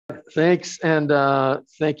Thanks, and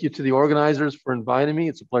thank you to the organizers for inviting me.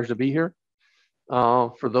 It's a pleasure to be here.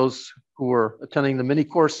 For those who were attending the mini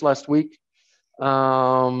course last week,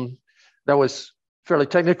 that was fairly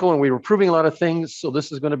technical, and we were proving a lot of things. So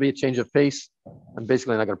this is going to be a change of pace. I'm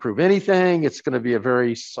basically not going to prove anything. It's going to be a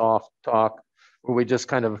very soft talk where we just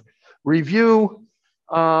kind of review.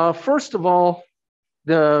 First of all,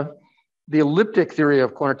 the elliptic theory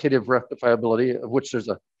of quantitative rectifiability, of which there's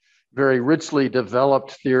a very richly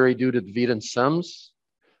developed theory due to David-Semmes,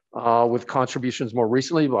 with contributions more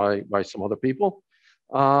recently by some other people.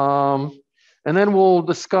 And then we'll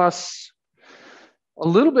discuss a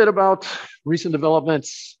little bit about recent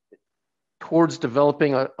developments towards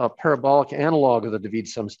developing a parabolic analog of the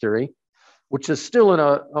David-Semmes theory, which is still in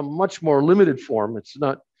a much more limited form. It's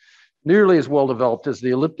not nearly as well developed as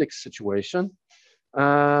the elliptic situation.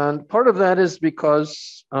 And part of that is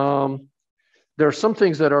because there are some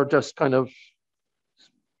things that are just kind of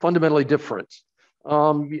fundamentally different.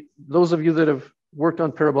 Those of you that have worked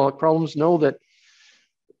on parabolic problems know that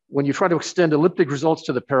when you try to extend elliptic results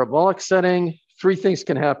to the parabolic setting, three things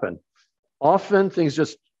can happen. Often things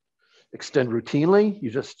just extend routinely. You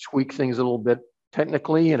just tweak things a little bit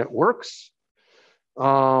technically and it works.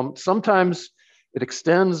 Sometimes it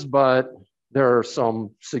extends, but there are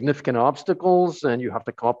some significant obstacles and you have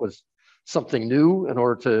to come up with something new in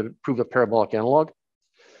order to prove a parabolic analog.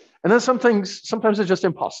 And then sometimes it's just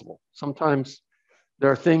impossible. Sometimes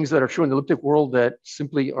there are things that are true in the elliptic world that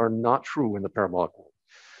simply are not true in the parabolic world.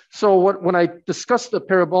 So when I discuss the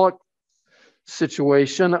parabolic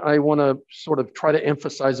situation, I want to sort of try to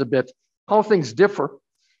emphasize a bit how things differ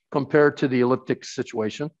compared to the elliptic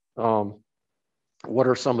situation. What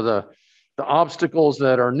are some of the obstacles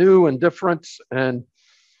that are new and different, and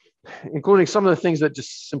including some of the things that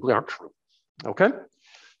just simply aren't true. Okay,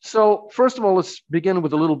 so first of all, let's begin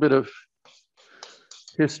with a little bit of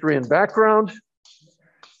history and background.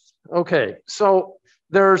 Okay, so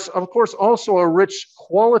there's, of course, also a rich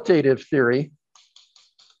qualitative theory,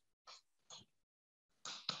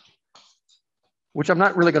 which I'm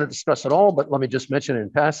not really going to discuss at all, but let me just mention it in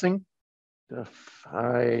passing.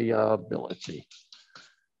 Rectifiability.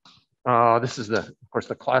 This is, of course,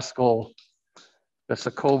 the classical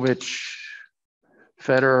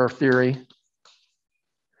Besakovich-Federer theory,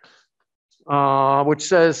 which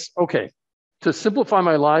says, okay, to simplify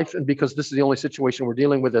my life, and because this is the only situation we're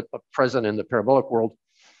dealing with at present in the parabolic world,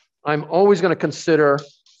 I'm always going to consider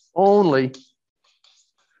only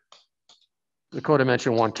the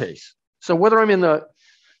codimension one case. So whether I'm in the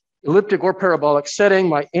elliptic or parabolic setting,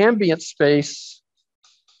 my ambient space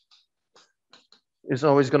is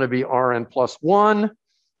always going to be Rn plus 1.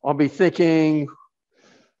 I'll be thinking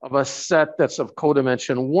of a set that's of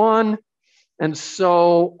codimension 1. And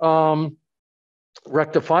so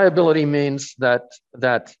rectifiability means that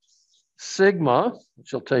sigma,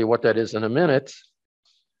 which I'll tell you what that is in a minute,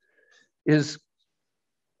 is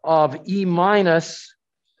of E minus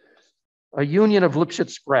a union of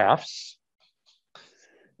Lipschitz graphs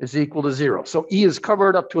is equal to 0. So E is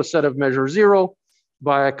covered up to a set of measure 0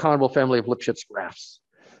 by a countable family of Lipschitz graphs.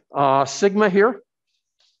 Sigma here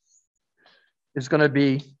is going to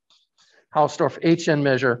be Hausdorff HN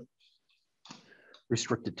measure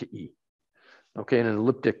restricted to E. Okay, in an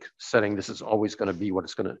elliptic setting, this is always going to be what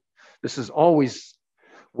it's going to, this is always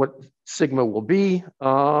what sigma will be.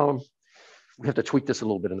 We have to tweak this a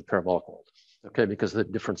little bit in the parabolic world, okay, because of the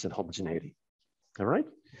difference in homogeneity. All right.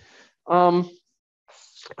 Of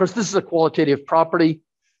course, this is a qualitative property.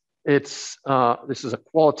 This is a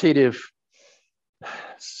qualitative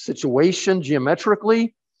situation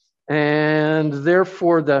geometrically, and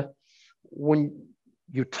therefore when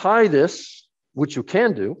you tie this, which you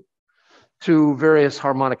can do, to various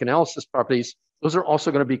harmonic analysis properties, those are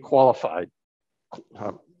also going to be qualitative.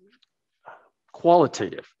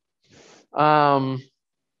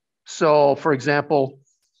 So for example,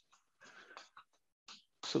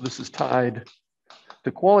 so this is tied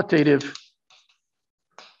to qualitative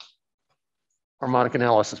harmonic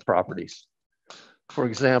analysis properties. For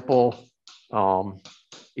example,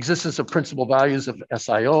 existence of principal values of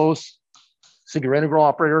SIOs, singular integral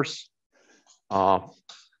operators,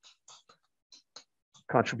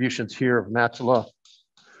 contributions here of Matula,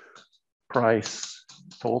 Price,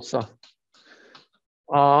 Tolsa,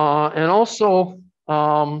 and also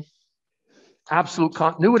absolute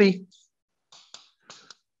continuity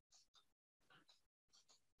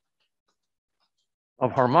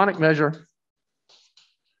of harmonic measure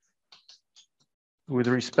with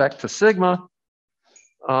respect to sigma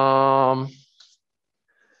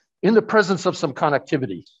in the presence of some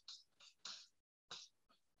connectivity.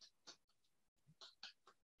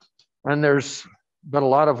 And there's been a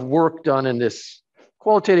lot of work done in this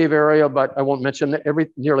qualitative area, but I won't mention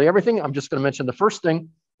nearly everything. I'm just going to mention the first thing,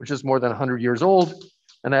 which is more than 100 years old,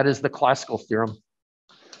 and that is the classical theorem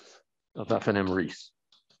of F&M Rees.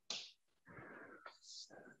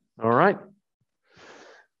 All right.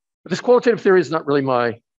 But this qualitative theory is not really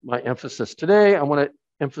my emphasis today. I want to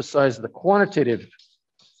emphasize the quantitative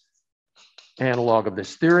analog of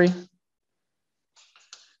this theory.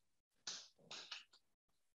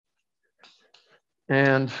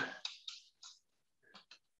 And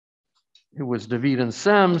it was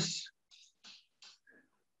David-Semmes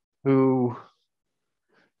who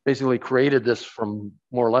basically created this from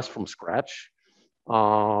more or less from scratch,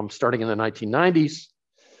 starting in the 1990s.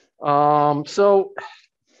 So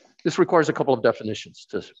this requires a couple of definitions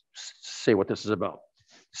to say what this is about.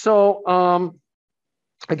 So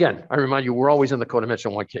again, I remind you, we're always in the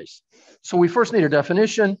codimension one case. So we first need a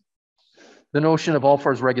definition, the notion of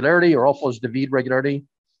Alford's regularity or Alford's David regularity.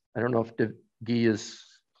 I don't know if Guy is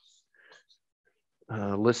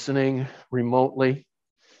listening remotely.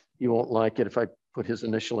 He won't like it if I put his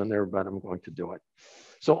initial in there, but I'm going to do it.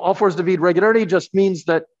 So Alford's David regularity just means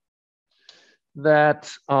that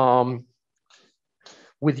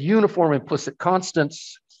with uniform implicit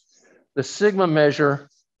constants, the sigma measure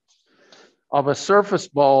of a surface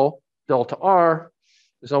ball, delta R,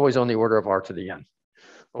 is always on the order of R to the n.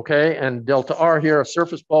 Okay, and delta R here, a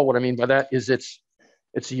surface ball, what I mean by that is it's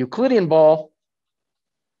a Euclidean ball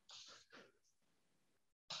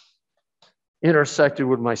intersected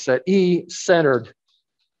with my set E, centered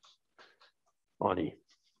on E.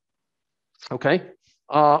 Okay,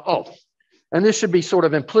 and this should be sort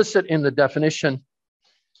of implicit in the definition.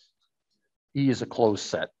 E is a closed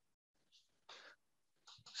set.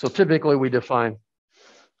 So typically we define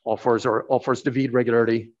Alford's David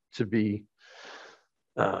regularity to be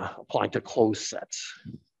applying to closed sets.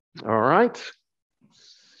 All right.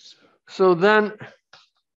 So then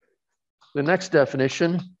the next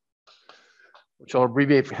definition, which I'll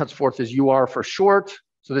abbreviate henceforth as UR for short.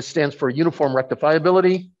 So this stands for uniform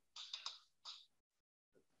rectifiability.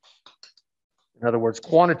 In other words,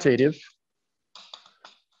 quantitative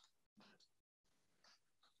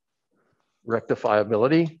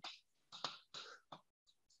rectifiability.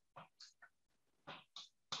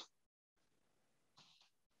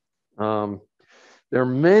 There are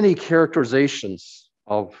many characterizations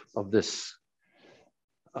of this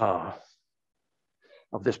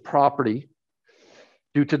property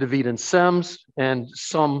due to David-Semmes and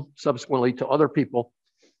some subsequently to other people.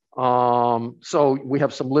 So we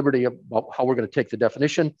have some liberty about how we're going to take the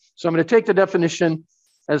definition. So I'm going to take the definition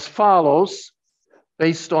as follows,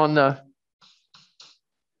 based on the,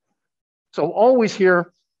 so always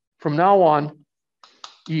here from now on,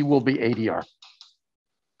 E will be ADR.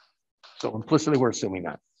 So implicitly we're assuming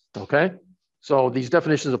that, okay? So these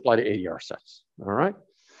definitions apply to ADR sets, all right?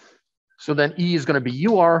 So then E is going to be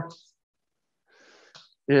UR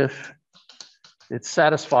if it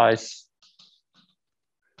satisfies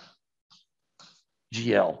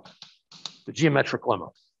GL, the geometric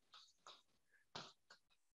lemma,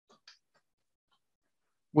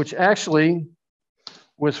 which actually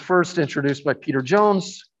was first introduced by Peter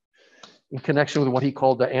Jones in connection with what he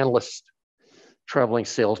called the analyst traveling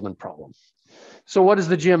salesman problem. So what does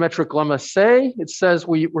the geometric lemma say? It says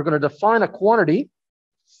we're going to define a quantity,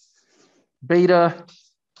 beta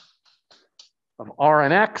of R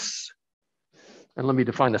and X, and let me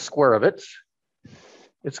define the square of it.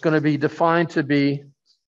 It's going to be defined to be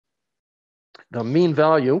the mean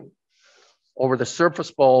value over the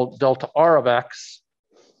surface ball delta R of X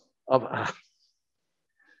of,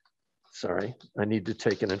 sorry, I need to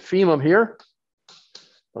take an infimum here.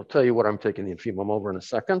 I'll tell you what I'm taking the infimum over in a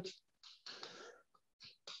second.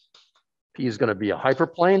 P is going to be a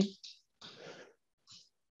hyperplane.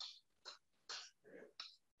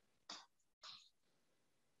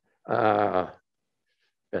 Bad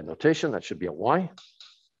notation, that should be a Y.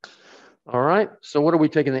 All right, so what are we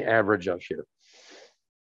taking the average of here?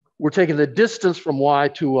 We're taking the distance from Y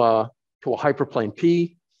to a hyperplane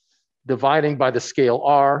P, dividing by the scale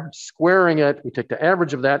R, squaring it, we take the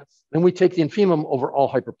average of that, then we take the infimum over all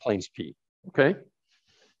hyperplanes P, okay?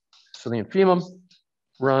 So the infimum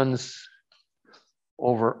runs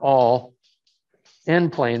over all n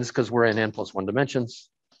planes because we're in n+1 dimensions.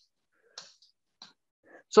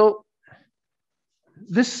 So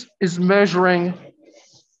this is measuring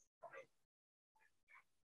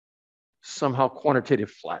somehow quantitative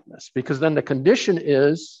flatness, because then the condition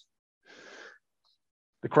is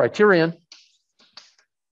the criterion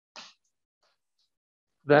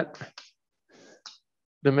that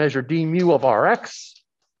the measure d mu of Rx,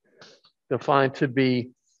 defined to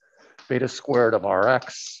be beta squared of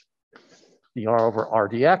Rx dr over R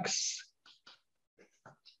dx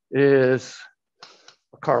is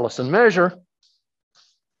a Carlson measure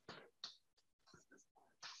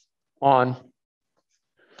on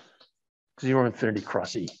 0 infinity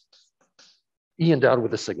cross E. E endowed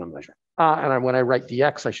with a sigma measure. And when I write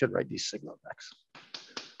dx, I should write d sigma of x.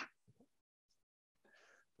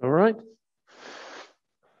 All right.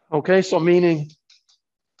 Okay, so meaning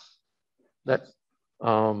that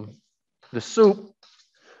the soup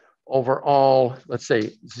over all, let's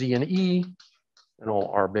say, z and e, and all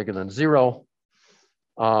r bigger than 0,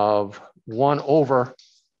 of 1 over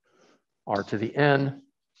r to the n,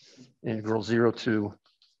 integral 0 to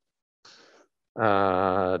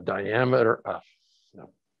diameter,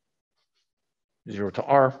 0 to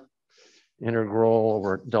r, integral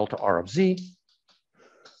over delta r of z,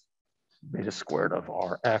 beta squared of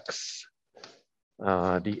Rx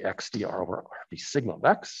dx dr over r, d sigma of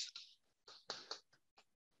x,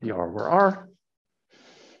 dr over r,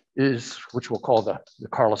 is, which we'll call the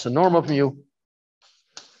Carlson norm of mu,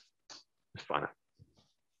 is finite.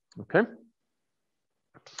 Okay?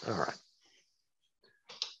 All right.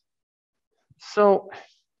 So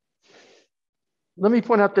let me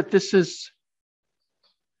point out that this is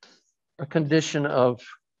a condition of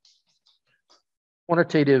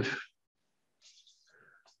quantitative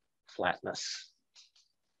flatness,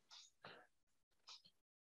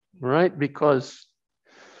 right? Because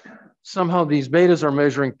somehow these betas are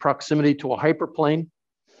measuring proximity to a hyperplane.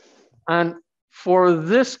 And for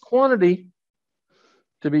this quantity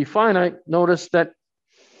to be finite, notice that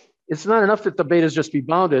it's not enough that the betas just be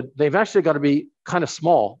bounded. They've actually got to be kind of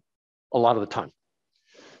small a lot of the time.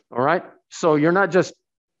 All right? So you're not just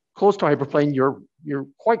close to hyperplane, you're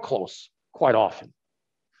quite close quite often.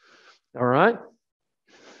 All right?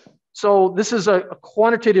 So this is a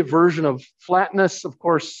quantitative version of flatness. Of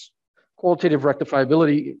course, qualitative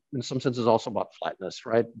rectifiability in some sense is also about flatness,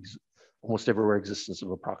 right? Almost everywhere existence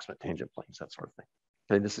of approximate tangent planes, that sort of thing.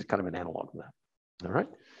 Okay, this is kind of an analog of that. All right?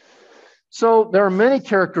 So there are many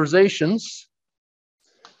characterizations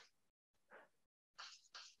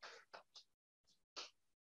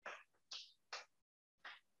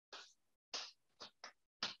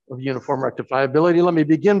of uniform rectifiability. Let me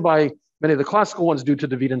begin by many of the classical ones due to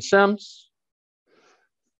David-Semmes.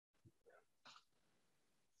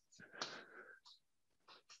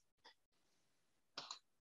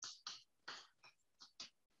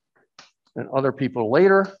 And other people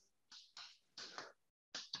later.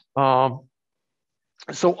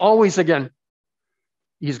 So always, again,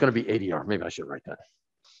 he's going to be ADR. Maybe I should write that.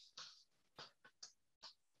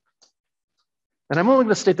 And I'm only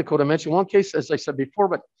going to state the codimension in one case, as I said before,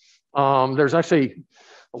 but there's actually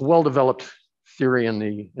a well-developed theory in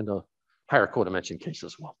the higher codimension case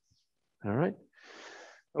as well. All right.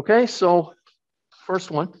 Okay, so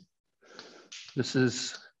first one. This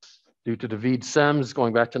is due to David-Semmes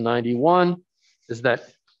going back to 91, is that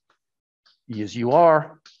E is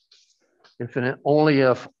UR, infinite only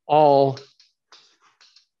if all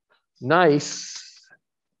nice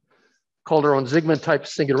Calderón-Zygmund type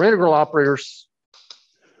singular integral operators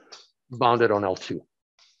bounded on L2. Of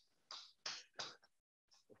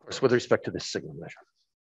course, with respect to this sigma measure.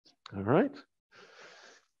 All right.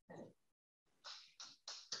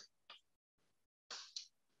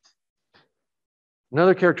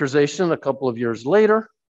 Another characterization a couple of years later.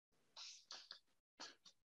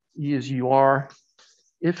 E is UR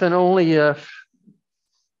if and only if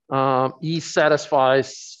E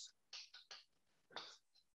satisfies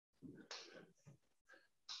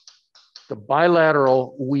the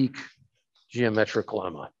bilateral weak geometric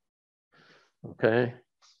lemma. Okay.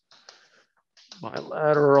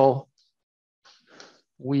 Bilateral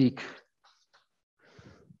weak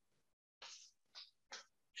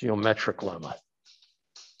geometric lemma.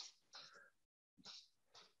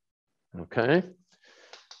 Okay.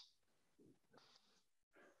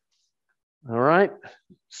 All right.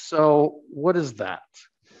 So what is that?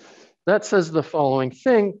 That says the following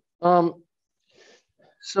thing.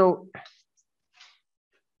 So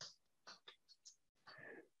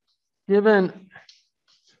given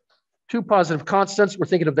two positive constants, we're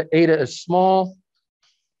thinking of the eta as small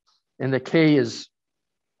and the k is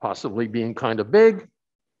possibly being kind of big.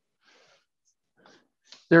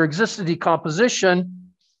 There exists a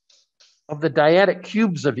decomposition of the dyadic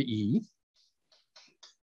cubes of E.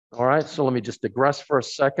 All right, so let me just digress for a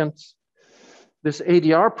second. This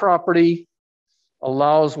ADR property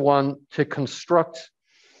allows one to construct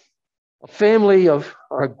a family of,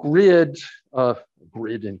 or a grid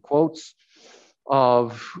in quotes,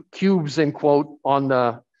 of cubes in quote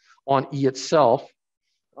on E itself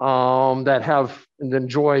that have and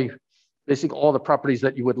enjoy basically all the properties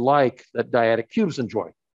that you would like that dyadic cubes enjoy.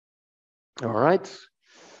 All right.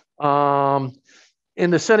 In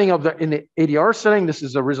the setting of in the ADR setting, this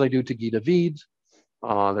is originally due to Guy David.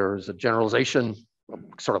 There's a generalization,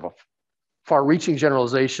 sort of a far-reaching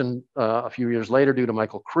generalization a few years later due to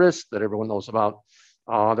Michael Christ that everyone knows about.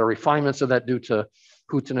 The refinements of that due to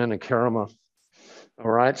Huhtinen and Kerema.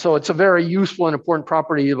 All right, so it's a very useful and important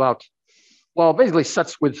property about, well, basically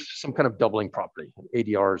sets with some kind of doubling property.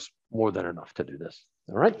 ADR is more than enough to do this.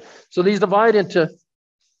 All right, so these divide into,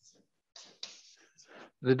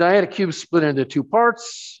 the dyadic cubes split into two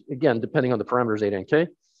parts, again, depending on the parameters eta and k.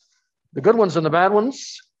 The good ones and the bad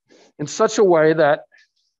ones in such a way that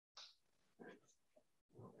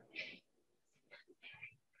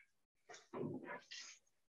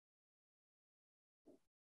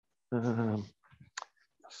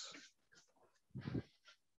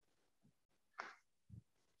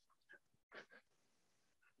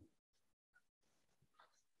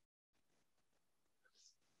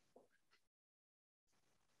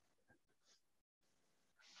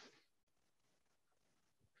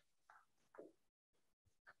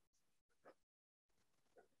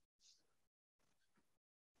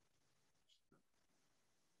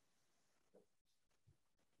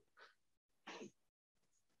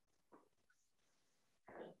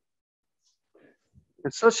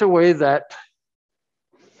in such a way that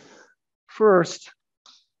first,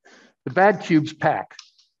 the bad cubes pack,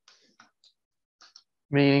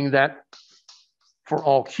 meaning that for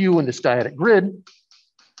all Q in this dyadic grid,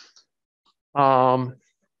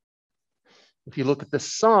 if you look at the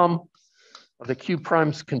sum of the Q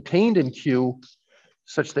primes contained in Q,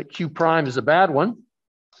 such that Q prime is a bad one,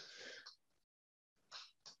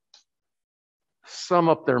 sum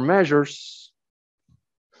up their measures,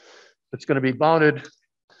 it's going to be bounded,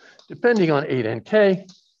 depending on eta and k,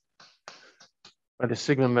 by the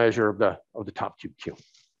sigma measure of the top cube Q.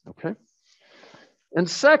 Okay. And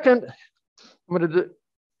second, I'm going to,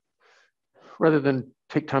 rather than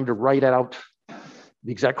take time to write out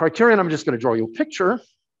the exact criterion, I'm just going to draw you a picture.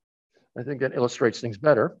 I think that illustrates things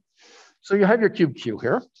better. So you have your cube Q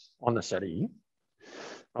here on the set E.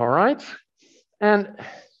 All right. And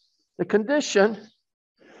the condition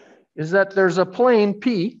is that there's a plane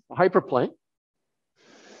P, a hyperplane,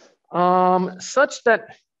 such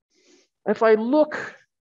that if I look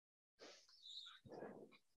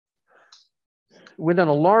within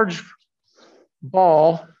a large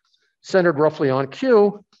ball centered roughly on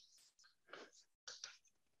Q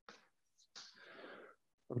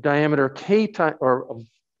of diameter K time, or of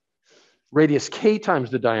radius K times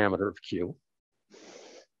the diameter of Q,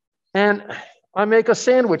 and I make a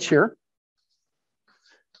sandwich here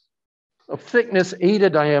of thickness eta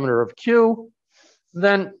diameter of Q,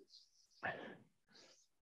 then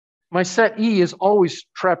my set E is always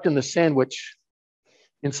trapped in the sandwich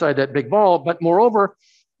inside that big ball. But moreover,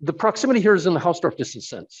 the proximity here is in the Hausdorff distance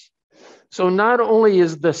sense. So not only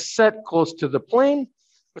is the set close to the plane,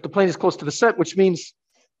 but the plane is close to the set, which means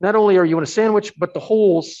not only are you in a sandwich, but the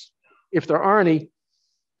holes, if there are any,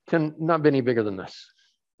 can not be any bigger than this.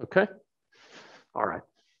 Okay? All right.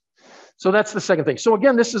 So that's the second thing. So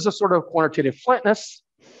again, this is a sort of quantitative flatness.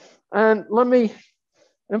 And let me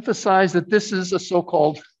emphasize that this is a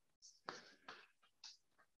so-called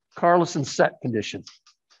Carlson set condition,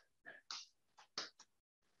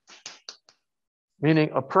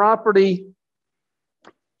 meaning a property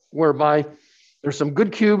whereby there's some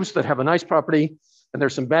good cubes that have a nice property, and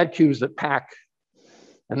there's some bad cubes that pack,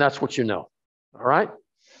 and that's what you know. All right?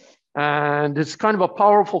 And it's kind of a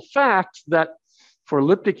powerful fact that for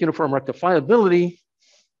elliptic uniform rectifiability,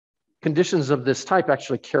 conditions of this type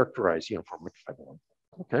actually characterize uniform rectifiability.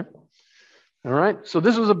 Okay. All right. So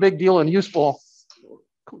this was a big deal and useful. We'll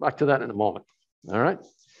come back to that in a moment. All right.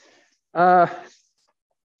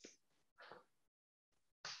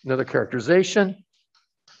 Another characterization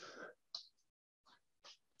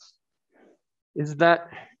is that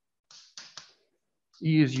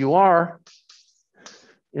E is UR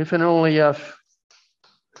if and only if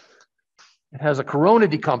it has a corona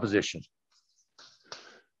decomposition.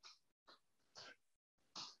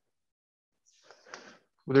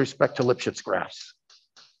 With respect to Lipschitz graphs.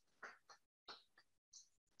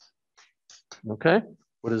 Okay,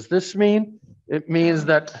 what does this mean? It means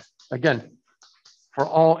that, again, for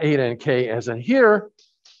all eta and k as in here,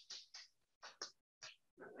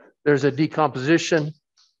 there's a decomposition,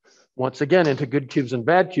 once again, into good cubes and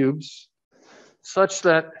bad cubes, such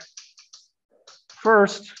that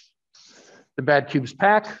first, the bad cubes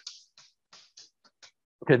pack.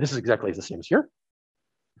 Okay, this is exactly the same as here.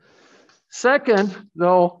 Second,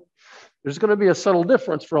 though, there's going to be a subtle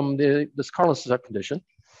difference from this Carlson set condition.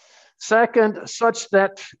 Second, such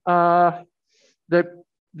that the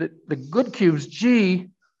good cubes G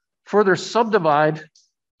further subdivide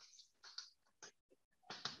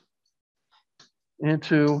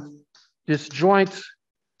into disjoint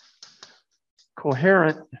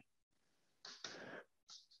coherent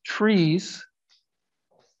trees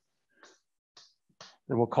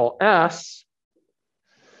that we'll call S,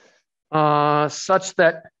 such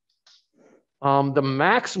that the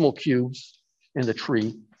maximal cubes in the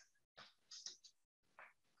tree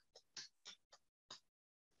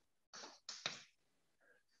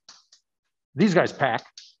these guys pack,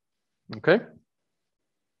 okay?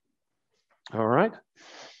 All right.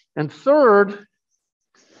 And third,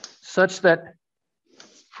 such that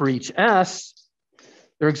for each S,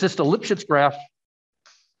 there exists a Lipschitz graph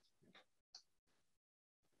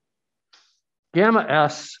gamma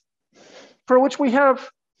S, for which we have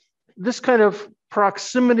this kind of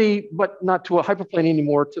proximity, but not to a hyperplane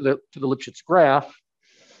anymore, to the Lipschitz graph,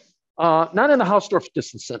 not in the Hausdorff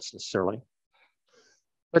distance sense necessarily,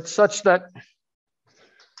 but such that,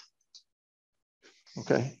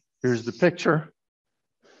 okay, here's the picture.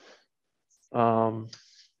 We're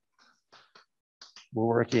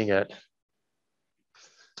working at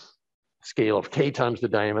scale of K times the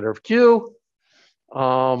diameter of Q.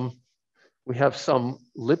 We have some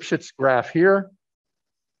Lipschitz graph here.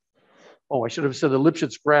 Oh, I should have said the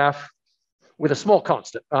Lipschitz graph with a small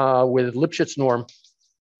constant, with Lipschitz norm,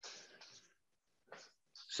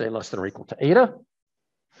 say less than or equal to eta.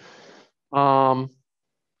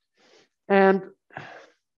 And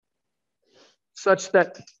such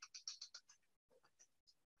that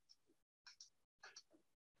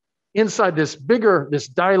inside this bigger, this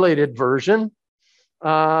dilated version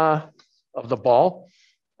of the ball,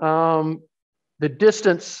 the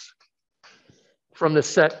distance from the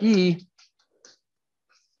set E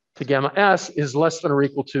to gamma S is less than or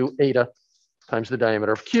equal to eta times the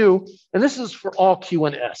diameter of Q. And this is for all Q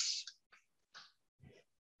and S.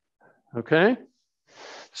 Okay.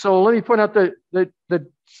 So let me point out the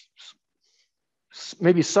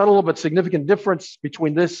maybe subtle but significant difference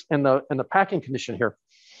between this and the packing condition here.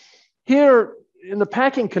 Here in the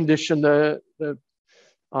packing condition, the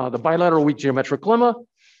bilateral weak geometric lemma,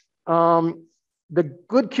 the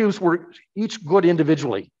good cubes were each good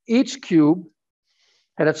individually. Each cube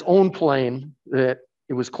had its own plane that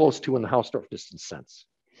it was close to in the Hausdorff distance sense.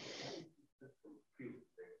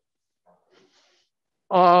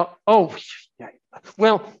 Oh,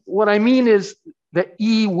 well, what I mean is the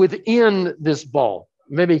E within this ball.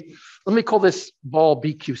 Maybe let me call this ball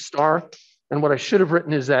BQ star. And what I should have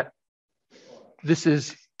written is that this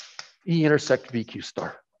is E intersect BQ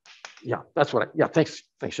star. Yeah, that's what yeah, thanks,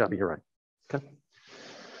 Shabby, you're right. Okay.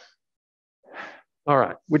 All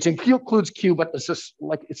right, which includes Q, but it's just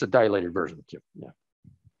like it's a dilated version of Q. Yeah.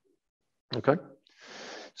 Okay.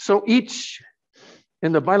 So each,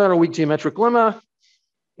 in the bilateral weak geometric lemma,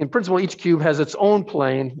 in principle, each cube has its own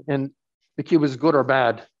plane, and the cube is good or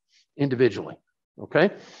bad individually.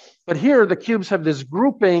 Okay. But here, the cubes have this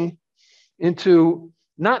grouping into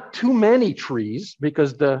not too many trees,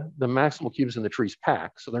 because the maximal cubes in the trees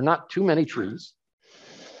pack, so they're not too many trees.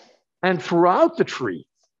 And throughout the tree,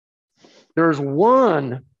 there's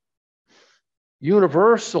one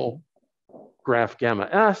universal graph gamma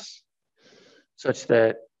S, such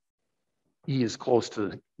that E is close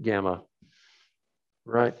to gamma,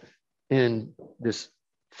 right, in this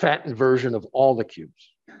fattened version of all the cubes.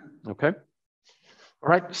 Okay. All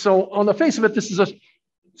right. So on the face of it, this is a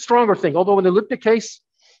stronger thing. Although in the elliptic case,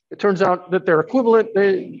 it turns out that they're equivalent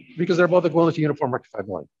because they're both equivalent to uniform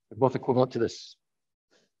rectifiable line. They're both equivalent to this.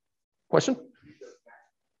 Question?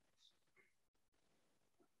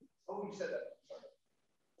 Oh, you said that.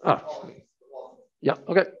 Ah. Yeah.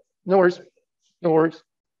 Okay. No worries. No worries.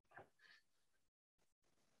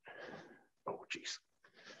 Oh, geez.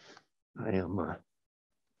 I am not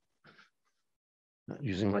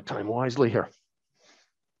using my time wisely here.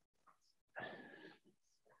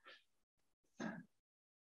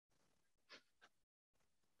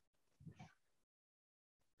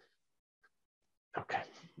 Okay.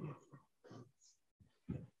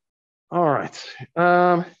 All right.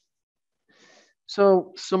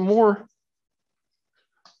 So some more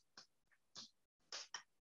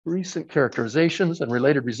recent characterizations and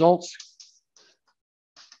related results.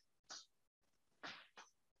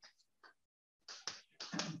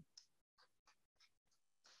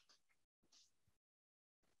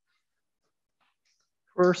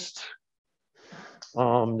 First,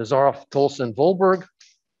 Nazarov, Tolson, Volberg.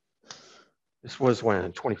 This was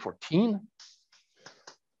when, 2014?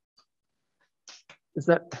 Is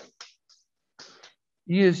that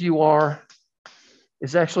E as you are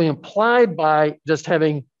is actually implied by just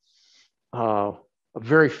having a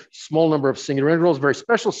very small number of singular integrals, very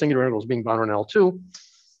special singular integrals being bounded on L2. And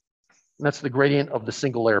that's the gradient of the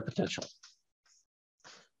single layer potential.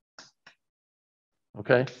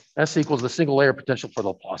 Okay, S equals the single layer potential for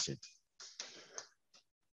the Laplacian.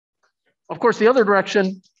 Of course, the other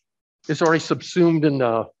direction is already subsumed in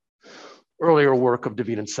the earlier work of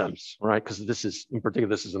David-Semmes, right? Because this is, in particular,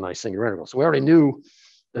 this is a nice singular integral. So we already knew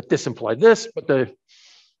that this implied this, but the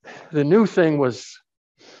new thing was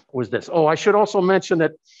this. Oh, I should also mention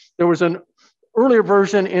that there was an earlier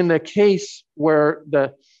version in the case where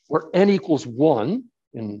n equals 1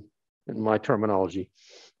 in my terminology.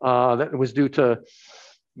 That was due to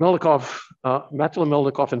Meldikov, Mattila,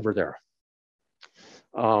 Meldikov, and Verdera.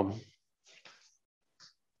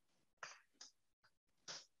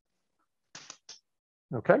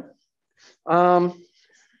 Okay.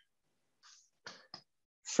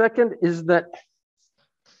 Second is that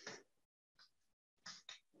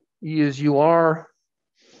E is UR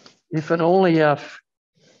if and only if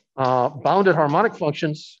bounded harmonic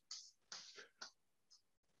functions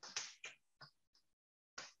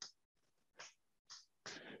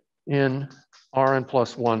in Rn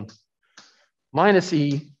plus 1 minus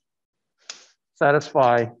E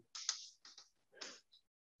satisfy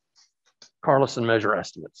Carlson measure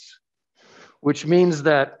estimates, which means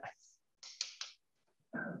that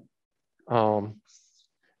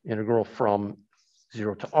integral from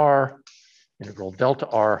 0 to R, integral delta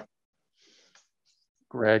R,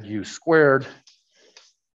 grad U squared,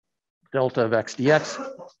 delta of x dx.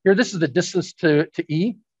 Here, this is the distance to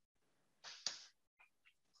E.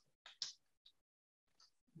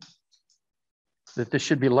 That this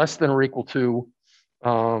should be less than or equal to,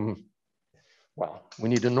 well, we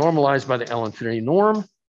need to normalize by the L infinity norm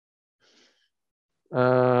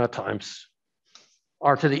times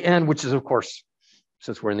R to the n, which is, of course,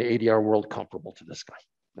 since we're in the ADR world, comparable to this guy.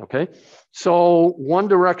 Okay, so one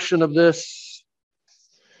direction of this,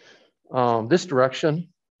 this direction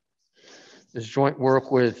is joint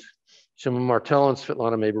work with Chema Martell and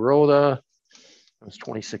Svetlana Meibaroda. That was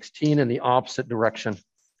 2016, and the opposite direction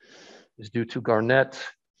is due to Garnett,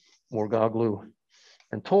 Morgaglu,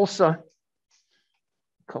 and Tolsa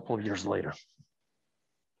a couple of years later.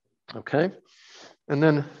 Okay, and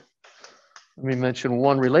then let me mention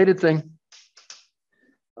one related thing,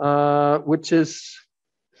 which is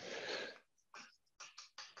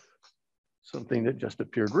something that just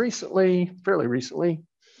appeared recently, fairly recently,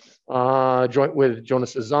 joint with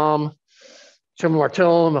Jonas Azam, Chema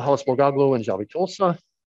Martell, Mihalis Morgaglu, and Javi Tolsa,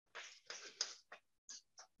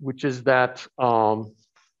 which is that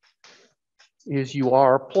is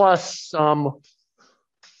UR plus some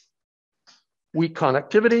weak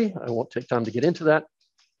connectivity. I won't take time to get into that.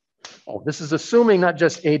 Oh, this is assuming not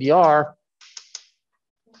just ADR,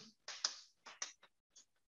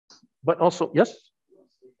 but also, yes?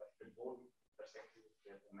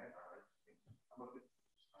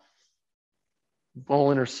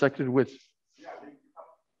 Ball intersected with,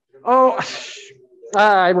 oh,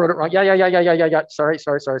 I wrote it wrong. Yeah. Sorry.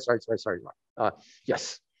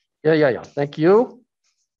 Yes. Yeah. Thank you.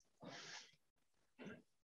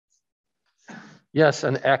 Yes,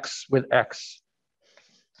 an X with X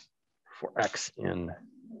for X in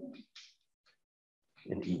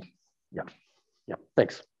E. Yeah.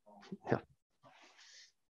 Thanks. Yeah.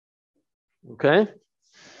 Okay.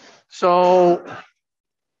 So,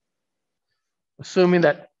 assuming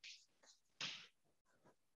that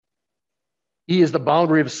E is the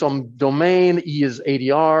boundary of some domain, E is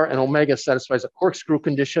ADR, and omega satisfies a corkscrew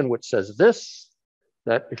condition, which says this,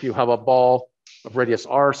 that if you have a ball of radius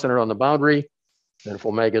R centered on the boundary, then if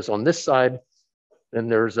omega is on this side, then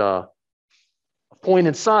there's a point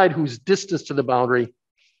inside whose distance to the boundary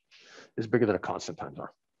is bigger than a constant times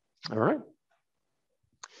R. All right.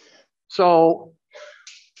 So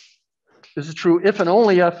this is true if and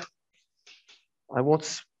only if, I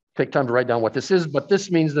won't take time to write down what this is, but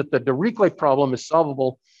this means that the Dirichlet problem is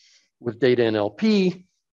solvable with data in LP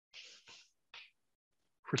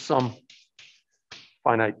for some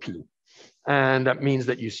finite P. And that means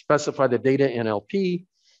that you specify the data in LP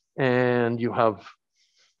and you have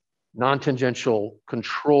non-tangential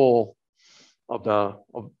control of the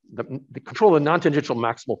control of the non-tangential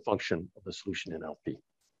maximal function of the solution in LP.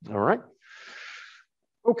 All right.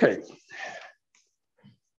 Okay.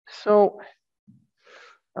 So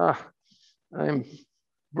I'm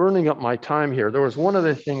burning up my time here. There was one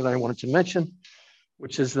other thing that I wanted to mention,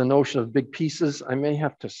 which is the notion of big pieces. I may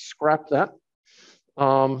have to scrap that.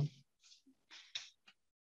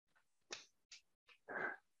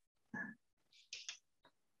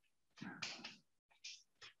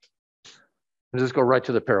 Let's just go right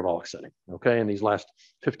to the parabolic setting, okay, in these last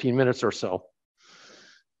 15 minutes or so.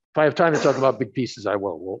 If I have time to talk about big pieces, I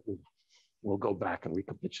will. We'll go back and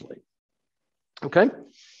recapitulate. Okay,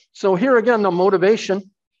 so here again, the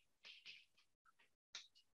motivation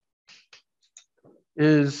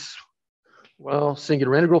is, well,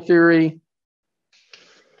 singular integral theory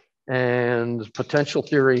and potential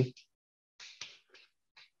theory,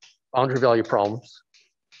 boundary value problems.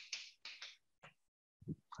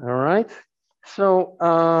 All right. So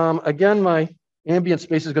again, my ambient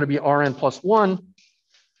space is going to be Rn plus 1,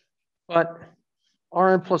 but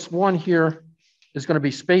Rn plus 1 here is going to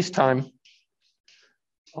be space-time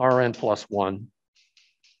Rn plus 1.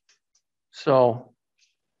 So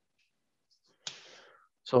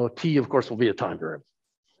T, of course, will be a time variable.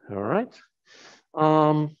 All right.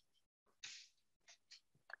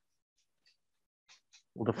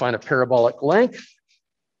 We'll define a parabolic length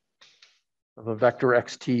of a vector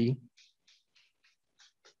xt.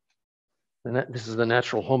 And this is the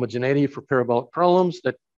natural homogeneity for parabolic problems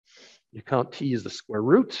that you count T as the square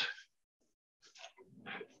root.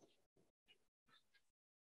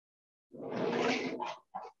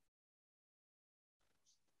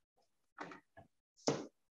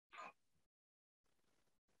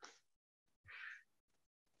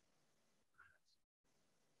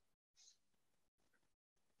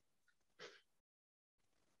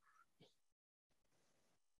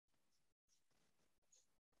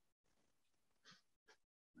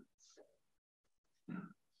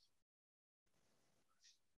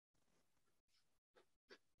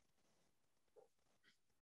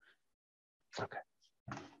 Okay.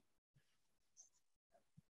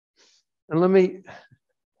 And let me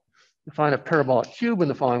define a parabolic cube in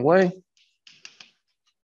the following way.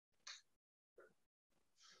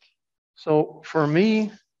 So for me,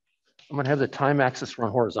 I'm going to have the time axis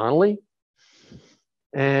run horizontally.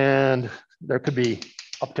 And there could be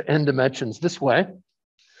up to n dimensions this way.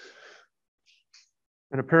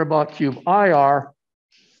 And a parabolic cube IR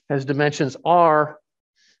has dimensions R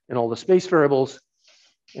in all the space variables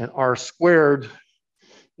and R squared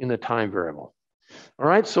in the time variable. All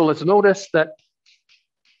right, so let's notice that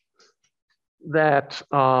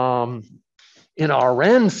in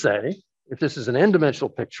Rn, say, if this is an n-dimensional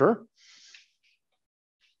picture,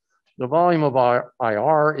 the volume of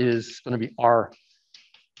IR is going to be R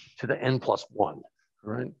to the n plus 1,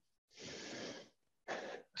 right?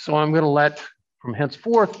 So I'm going to let, from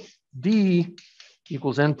henceforth, D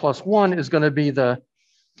equals n plus 1 is going to be the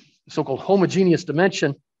so-called homogeneous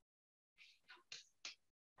dimension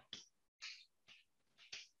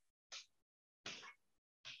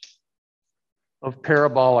of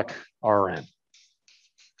parabolic Rn.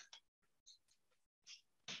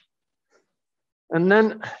 And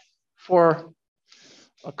then for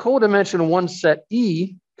a codimension 1 set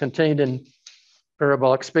E contained in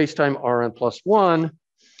parabolic spacetime Rn plus 1,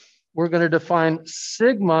 we're going to define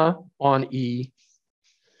sigma on E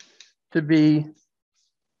to be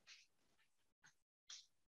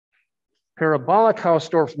parabolic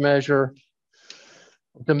Hausdorff measure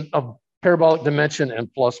of parabolic dimension n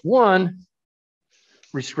plus 1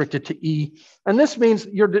 restricted to E. And this means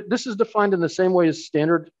this is defined in the same way as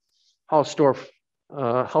standard Hausdorff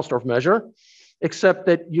measure, except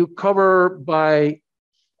that you cover by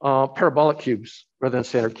parabolic cubes rather than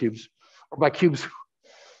standard cubes, or by cubes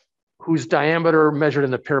whose diameter measured in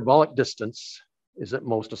the parabolic distance is at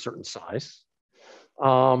most a certain size.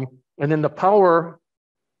 And then the power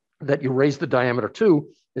that you raise the diameter to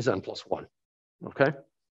is n plus 1, okay?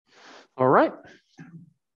 All right.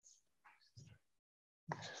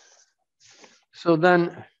 So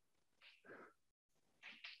then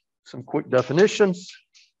some quick definitions.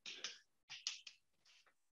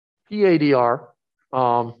 PADR,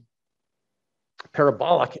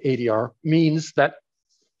 parabolic ADR, means that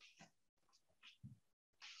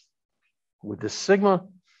with this sigma,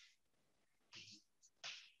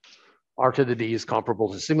 R to the D is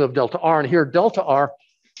comparable to sigma of delta R. And here delta R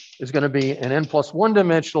is going to be an n plus 1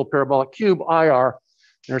 dimensional parabolic cube IR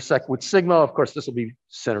intersect with sigma. Of course, this will be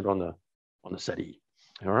centered on the set E.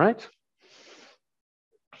 All right.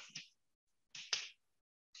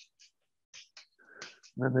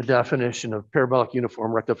 And the definition of parabolic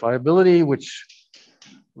uniform rectifiability, which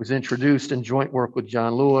was introduced in joint work with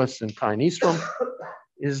John Lewis and Kaj Nyström,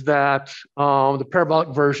 is that the parabolic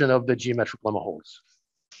version of the geometric lemma holds.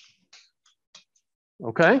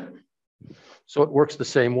 Okay, so it works the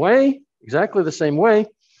same way, exactly the same way.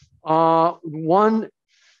 One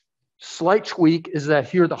slight tweak is that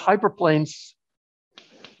here the hyperplanes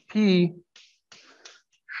P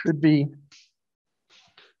should be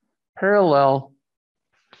parallel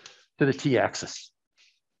to the t-axis.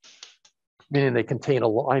 meaning they contain a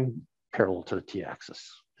line parallel to the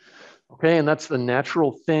t-axis. Okay, and that's the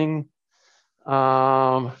natural thing.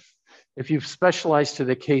 If you've specialized to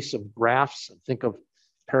the case of graphs, and think of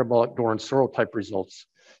parabolic Daron-Searle type results,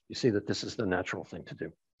 you see that this is the natural thing to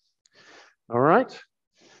do. All right.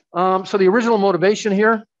 So the original motivation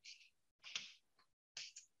here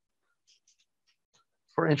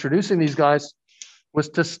for introducing these guys was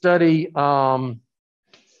to study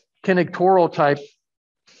Koenig-Toro type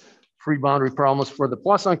free boundary problems for the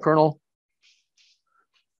Poisson kernel.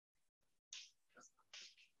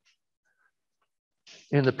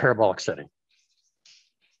 In the parabolic setting.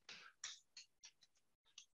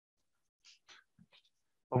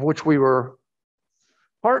 Of which we were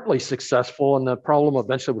partly successful, and the problem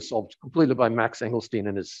eventually was solved completely by Max Engelstein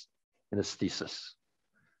in his thesis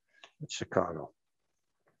at Chicago.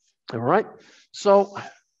 All right, so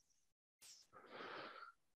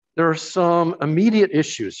there are some immediate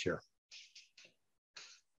issues here.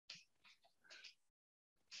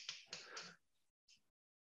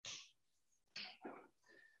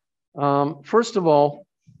 First of all,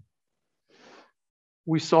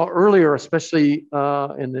 we saw earlier, especially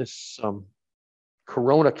in this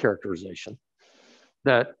corona characterization,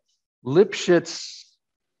 that Lipschitz,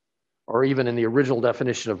 or even in the original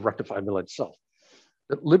definition of rectifiability itself,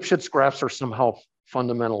 that Lipschitz graphs are somehow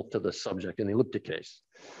fundamental to the subject in the elliptic case.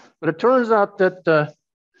 But it turns out that the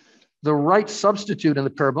right substitute in the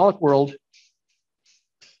parabolic world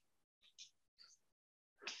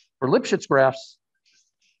for Lipschitz graphs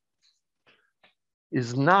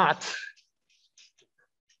is not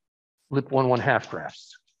Lip 1/1/2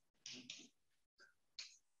 graphs.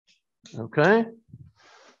 Okay.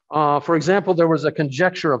 For example, there was a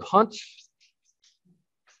conjecture of Hunt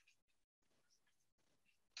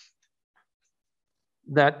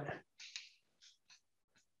that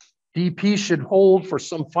dp should hold for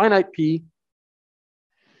some finite p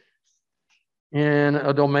in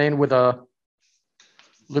a domain with a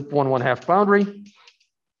Lip 1/1/2 boundary.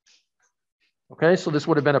 Okay, so this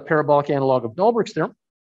would have been a parabolic analog of Dalbrich's theorem,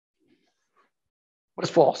 but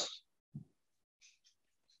it's false.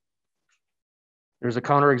 There's a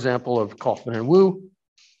counterexample of Kaufman and Wu.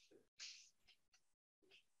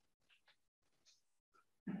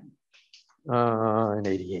 In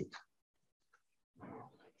 88.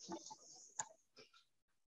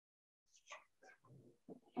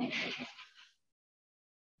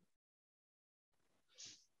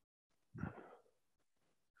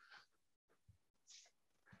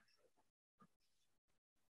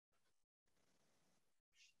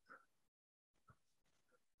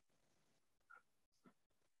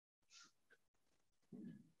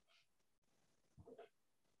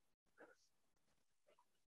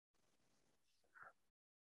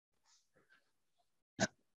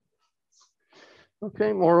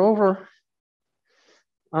 Okay, moreover,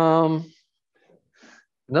 another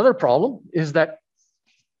problem is that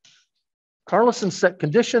Carlson set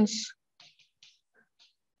conditions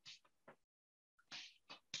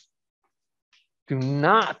do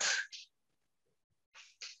not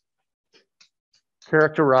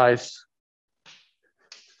characterize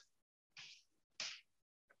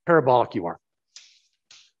parabolic UR.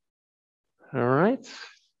 All right.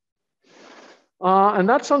 And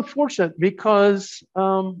that's unfortunate because,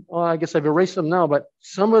 well, I guess I've erased them now, but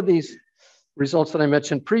some of these results that I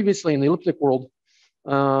mentioned previously in the elliptic world,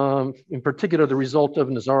 in particular, the result of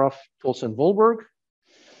Nazarov, Tolsa, and Volberg,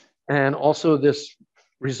 and also this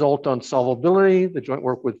result on solvability, the joint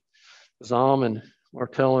work with Zam and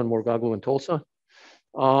Martell and Morgaglu and Tolsa.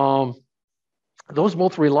 Those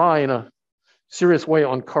both rely in a serious way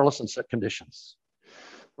on Carlson set conditions.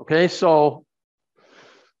 Okay, so,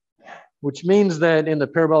 which means that in the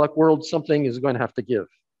parabolic world, something is going to have to give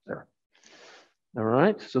there. All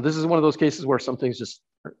right, so this is one of those cases where some things just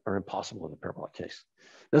are impossible in the parabolic case.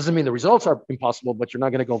 Doesn't mean the results are impossible, but you're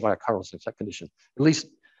not going to go by a Carlson set condition, at least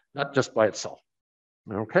not just by itself.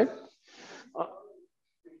 Okay.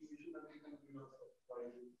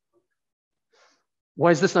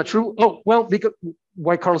 Why is this not true? Oh, well, because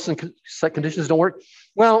why Carlson set conditions don't work?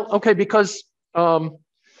 Well, okay, because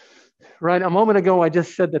right a moment ago I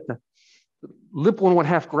just said that the Lip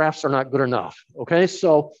 1/1/2 graphs are not good enough. Okay,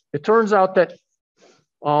 so it turns out that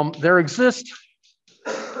there exist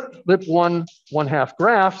Lip 1/1/2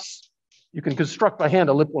 graphs. You can construct by hand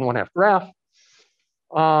a Lip 1/1/2 graph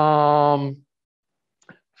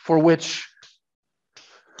for which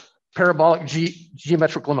parabolic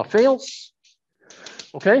geometric lemma fails.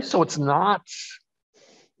 Okay, so it's not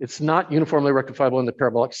uniformly rectifiable in the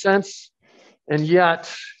parabolic sense, and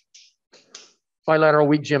yet bilateral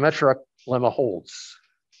weak geometric lemma holds.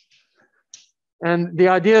 And the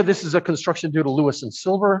idea, this is a construction due to Lewis and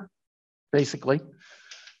Silver, basically.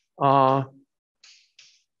 And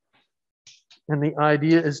the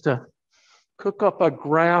idea is to cook up a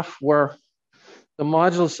graph where the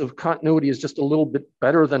modulus of continuity is just a little bit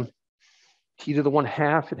better than t to the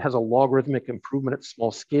 1/2. It has a logarithmic improvement at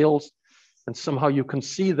small scales. And somehow you can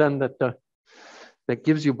see then that that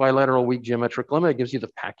gives you bilateral weak geometric lemma. It gives you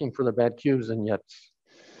the packing for the bad cubes, and yet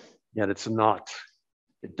it's not.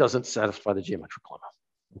 It doesn't satisfy the geometric lemma.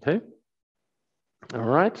 Okay. All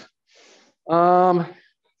right.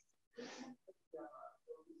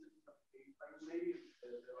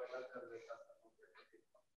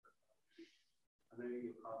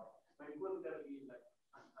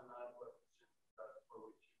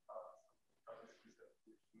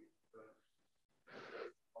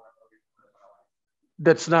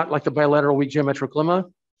 That's not like the bilateral weak geometric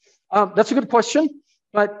lemma? That's a good question.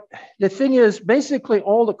 But the thing is, basically,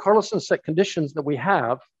 all the Carlson set conditions that we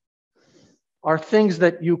have are things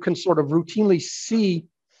that you can sort of routinely see.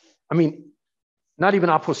 I mean, not even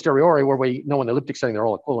a posteriori, where we know in the elliptic setting they're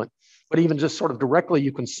all equivalent, but even just sort of directly,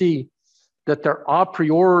 you can see that they're a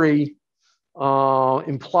priori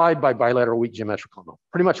implied by bilateral weak geometric lemma.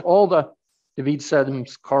 Pretty much all the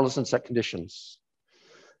David-Semmes Carlson set conditions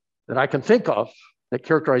that I can think of that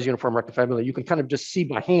characterize uniform rectifiability, you can kind of just see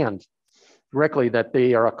by hand directly that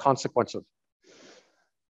they are a consequence of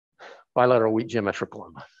bilateral weak geometric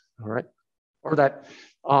lemma, all right? Or that,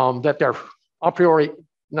 that they're a priori,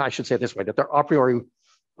 no, I should say it this way, that they're a priori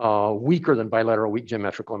weaker than bilateral weak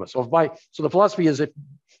geometric lemma. So so the philosophy is if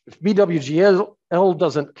BWGL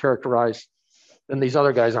doesn't characterize, then these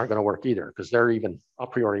other guys aren't gonna work either because they're even a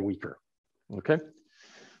priori weaker, okay?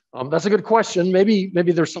 That's a good question. Maybe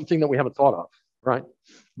there's something that we haven't thought of, right?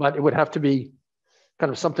 But it would have to be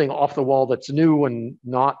kind of something off the wall that's new and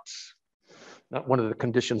not one of the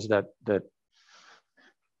conditions that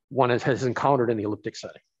one has encountered in the elliptic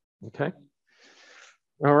setting. Okay.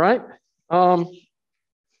 All right.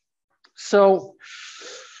 So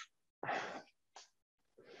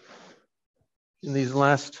in these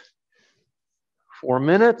last 4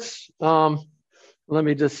 minutes, let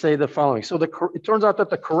me just say the following. So it turns out that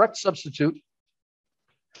the correct substitute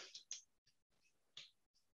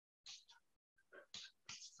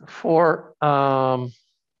for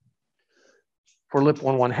lip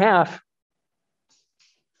 1/1/2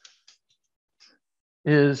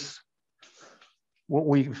 is what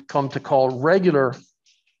we've come to call regular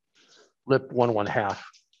lip 1/1/2.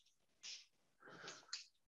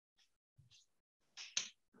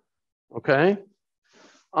 Okay.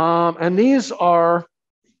 And these are,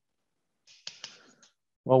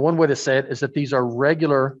 well, one way to say it is that these are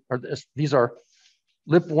regular, or these are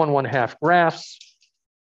lip 1/1/2 graphs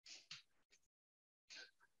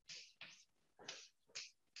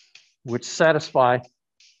which satisfy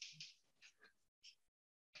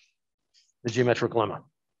the geometric lemma.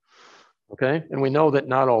 Okay, and we know that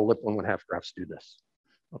not all lip 1/1/2 graphs do this.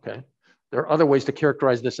 Okay, there are other ways to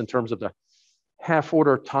characterize this in terms of the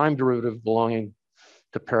half-order time derivative belonging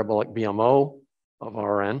to parabolic BMO of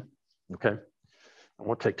Rn. Okay, I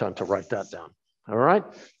won't take time to write that down. All right,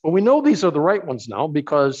 but we know these are the right ones now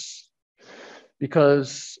because it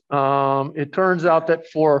turns out that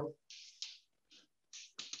for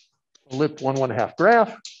a lip 1/1/2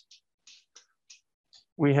 graph,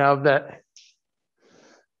 we have that,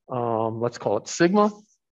 let's call it sigma.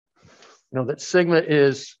 You know that sigma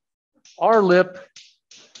is R lip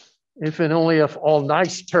if and only if all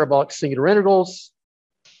nice parabolic singular integrals,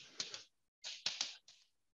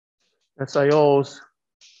 SIOs,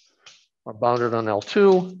 are bounded on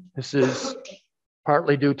L2. This is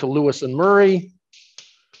partly due to Lewis and Murray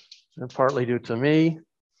and partly due to me.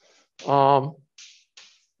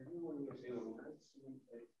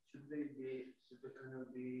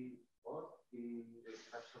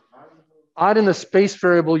 Odd in the space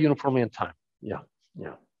variable uniformly in time. Yeah.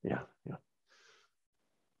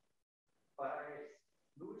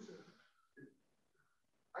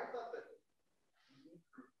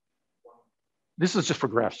 This is just for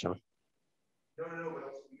graphs, John. No, but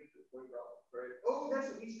also we get to point out, right? Oh, that's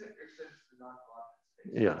at least that makes sense to non-quadrant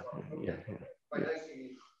space.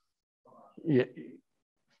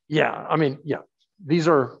 Yeah. I mean, yeah. These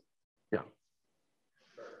are, yeah.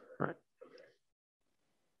 Right.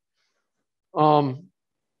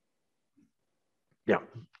 Yeah.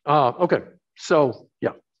 Okay. So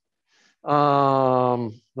yeah.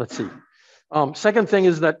 Let's see. Second thing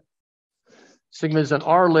is that sigma is an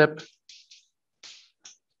R lip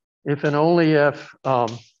if and only if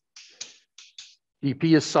dp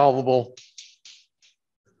is solvable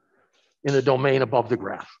in the domain above the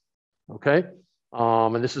graph. Okay.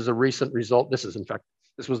 And this is a recent result. This is, in fact,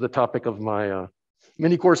 this was the topic of my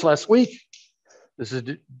mini course last week. This is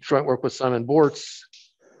joint work with Simon Bortz,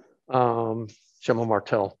 Chema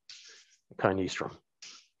Martell, Kaj Nyström.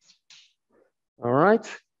 All right.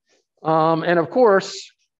 And of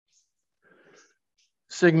course,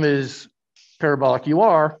 sigma is parabolic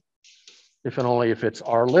UR, if and only if it's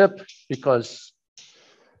R lip, because,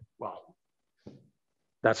 well,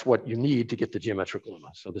 that's what you need to get the geometric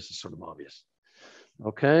lemma. So this is sort of obvious.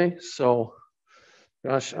 Okay, so,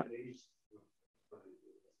 gosh.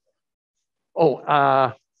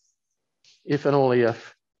 If and only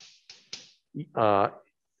if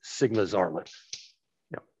sigma is R lip.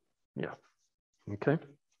 Yeah. Okay.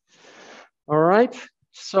 All right.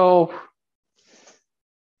 So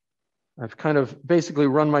I've kind of basically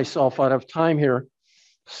run myself out of time here.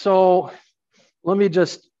 So let me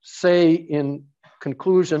just say in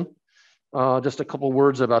conclusion, just a couple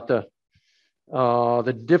words about the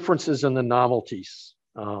differences and the novelties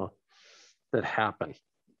that happen.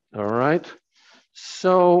 All right.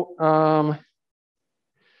 So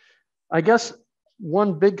I guess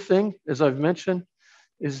one big thing, as I've mentioned,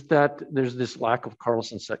 is that there's this lack of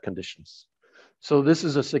Carlson set conditions. So this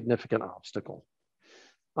is a significant obstacle.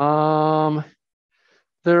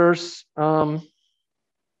 There's what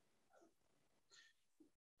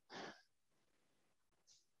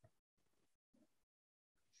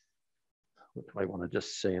do I want to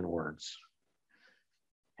just say in words?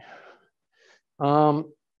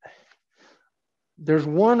 There's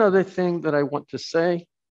one other thing that I want to say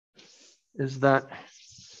is that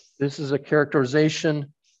this is a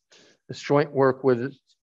characterization, this joint work with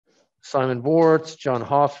Simon Bortz, John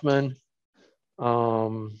Hofmann,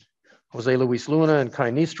 Jose Luis Luna, and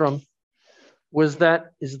Kaj Nyström, is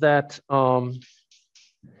that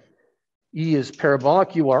E is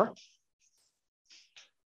parabolic UR,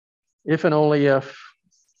 if and only if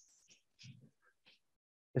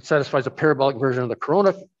it satisfies a parabolic version of the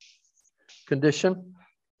corona condition,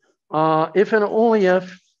 if and only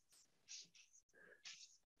if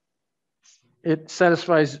it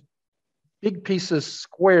satisfies big pieces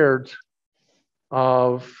squared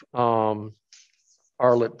of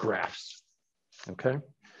R-lip graphs, okay?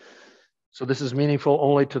 So this is meaningful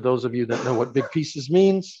only to those of you that know what big pieces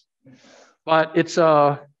means, but it's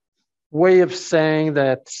a way of saying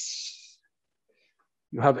that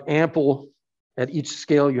you have ample, at each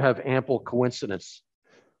scale, you have ample coincidence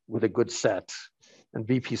with a good set. And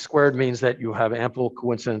VP squared means that you have ample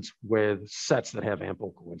coincidence with sets that have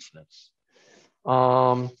ample coincidence.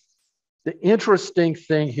 The interesting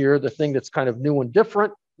thing here, the thing that's kind of new and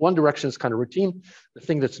different, one direction is kind of routine. The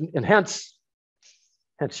thing that's, and hence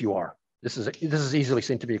UR. This is easily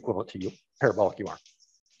seen to be equivalent to parabolic UR.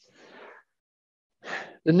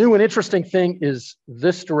 The new and interesting thing is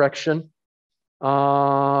this direction,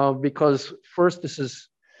 because first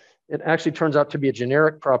it actually turns out to be a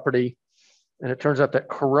generic property, and it turns out that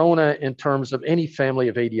corona in terms of any family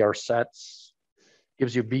of ADR sets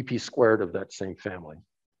gives you BP squared of that same family.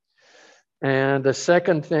 And the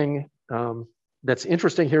second thing that's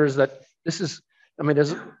interesting here is that this is, I mean,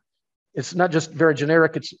 it's not just very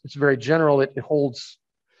generic, it's very general. It holds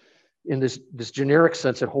in this generic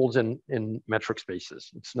sense, it holds in metric spaces.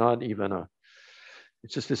 It's not even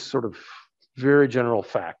it's just this sort of very general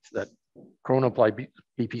fact that corona apply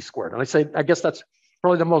BP squared. And I guess that's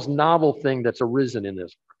probably the most novel thing that's arisen in this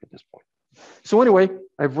work at this point. So anyway,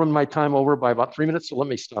 I've run my time over by about 3 minutes, so let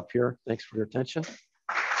me stop here. Thanks for your attention.